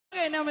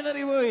Oke, Nami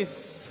dari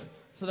Boys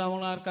sudah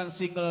mengeluarkan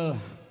single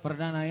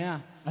perdana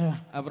ya.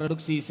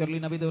 Produksi Shirley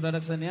Nabi itu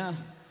production-nya.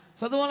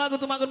 Satu lagu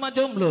Tumagon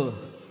Majomblo.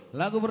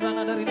 Lagu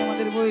perdana dari Nami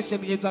dari Boys yang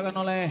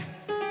diciptakan oleh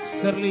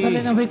Shirley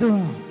Nabi itu.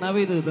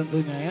 Nabi itu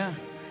tentunya ya.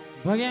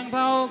 Bagi yang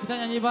tahu kita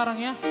nyanyi bareng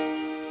ya.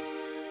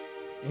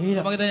 Iya.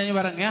 Coba kita nyanyi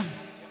bareng ya.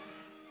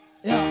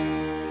 Ya.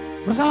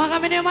 Bersama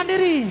kami Neo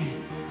Mandiri.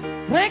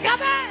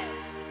 RKP.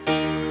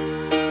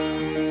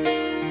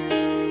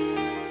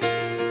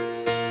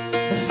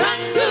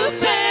 Bersanggup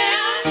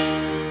peang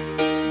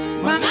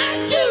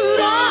menganjur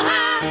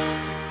rohan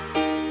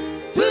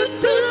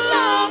tutul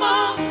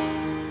lomo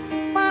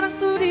Marang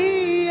tu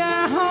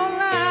dia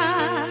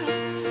hola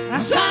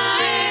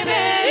asae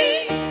beri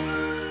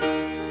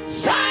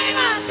saya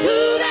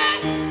masure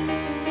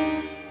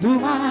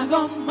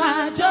Tumagon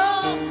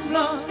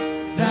Majomblo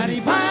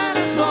dari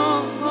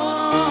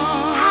Songono.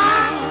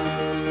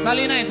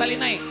 Salinai,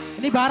 salinai.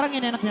 Ini barang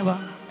ini enaknya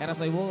bang. Era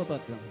saya botot.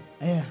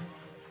 Iya.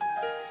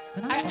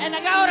 Kenapa?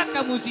 Enak orang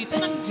kamu sih,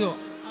 tenang Jo.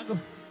 Aduh,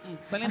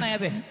 salinai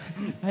ya teh.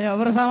 Ayo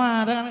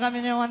bersama dengan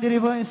kami Neo Mandiri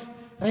Boys.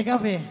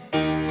 RKP.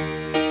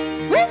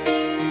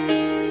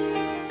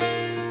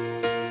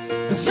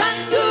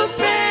 Sanggup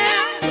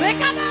peang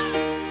RKP.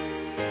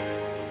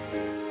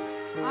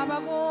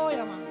 Abangku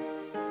ya mang.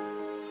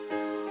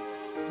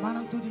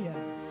 Manang tuh dia.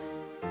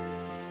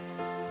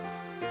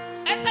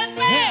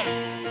 SNP.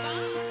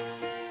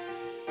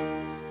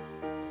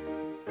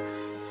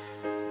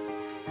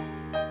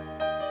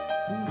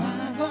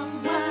 Tumagon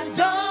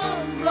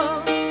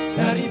Majomblo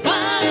dari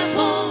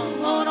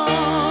Songono.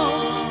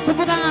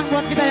 Tepuk tangan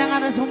buat kita yang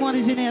ada semua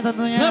di sini ya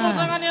tentunya. Tepuk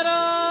tangannya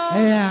dong.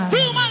 Iya.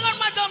 Tumagon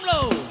Majomblo.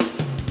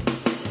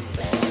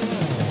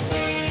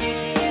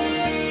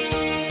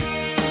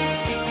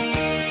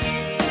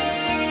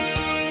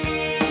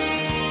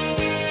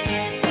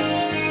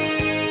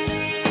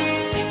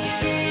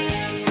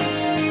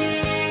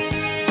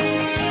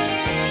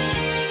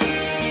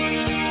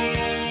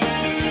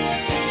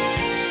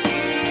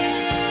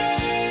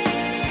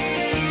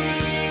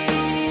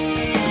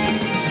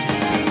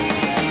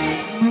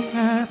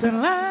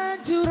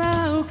 Terlanjur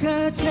aku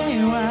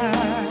kecewa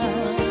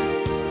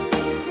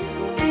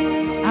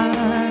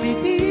Ani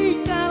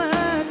tinggal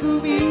aku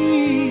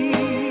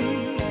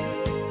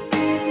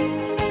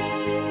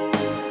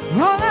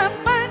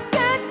Olapan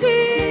kati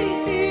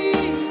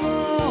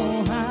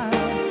moha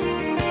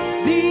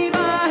di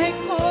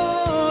baheko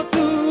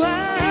tua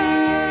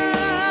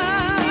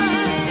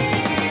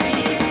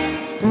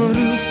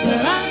terus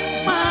terang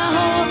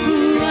maho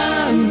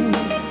kuau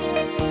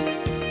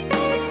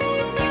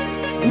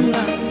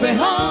Urang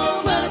beho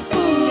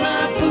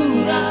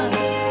berpura-pura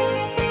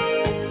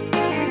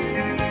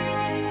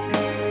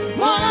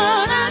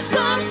Wala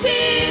son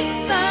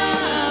cinta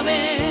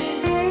me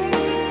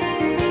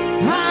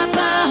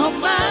Hata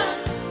homa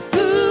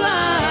tua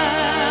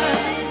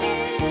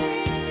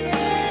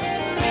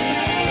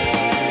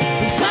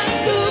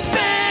Sanggup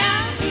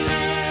peang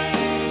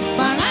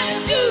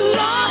Menganjur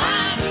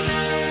rohan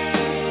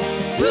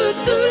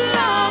Tutul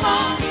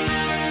lomo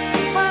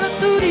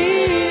Mantu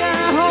dia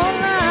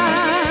hola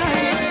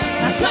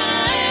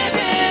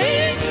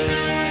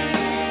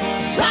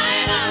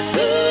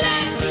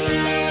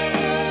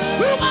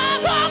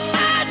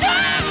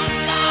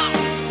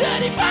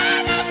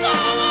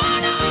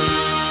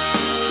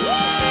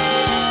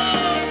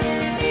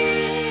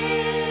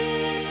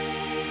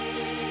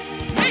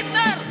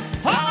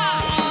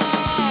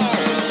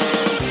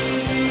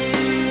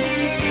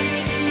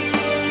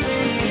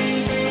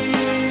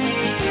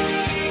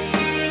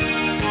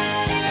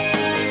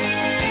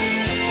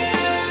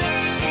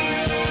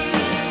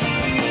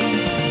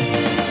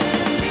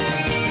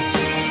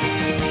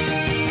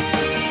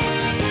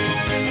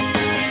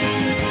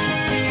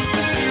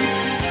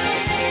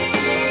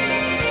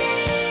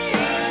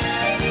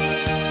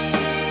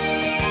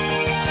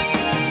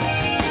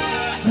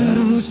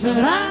Terus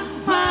terang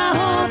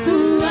maho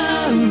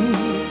tuau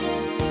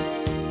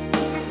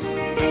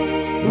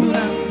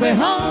Urang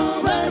beho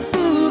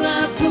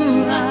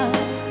berpura-pura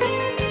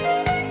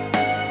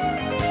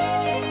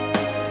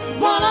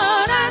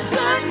Bolona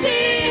son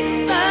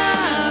cinta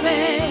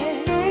me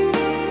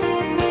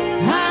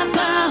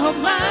Hata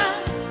homa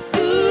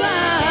tua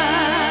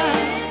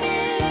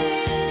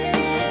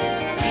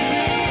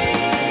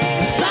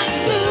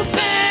Sanggup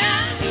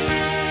peang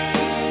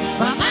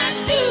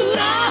Menganjur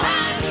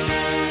rohan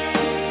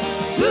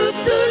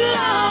Tutul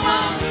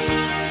lomo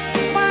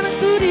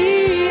Mantu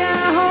dia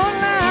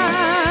hola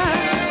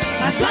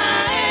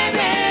Asae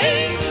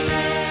beri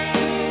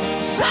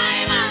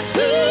Saya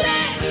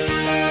masure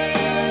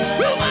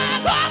Rumah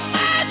gua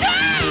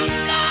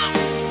Majomblo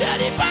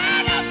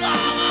Daripada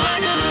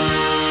Songono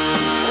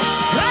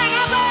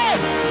Rengabe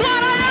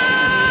suaranya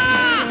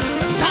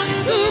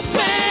Sanggup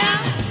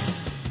peang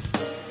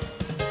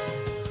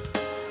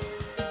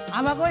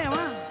Apa gue ya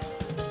mang?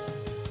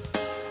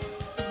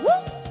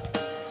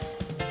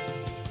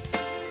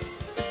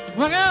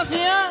 Makasih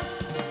ya.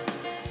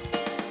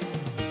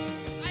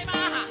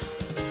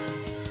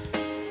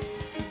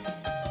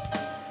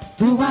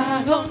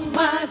 Tumagon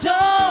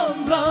Majomblo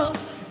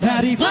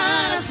dari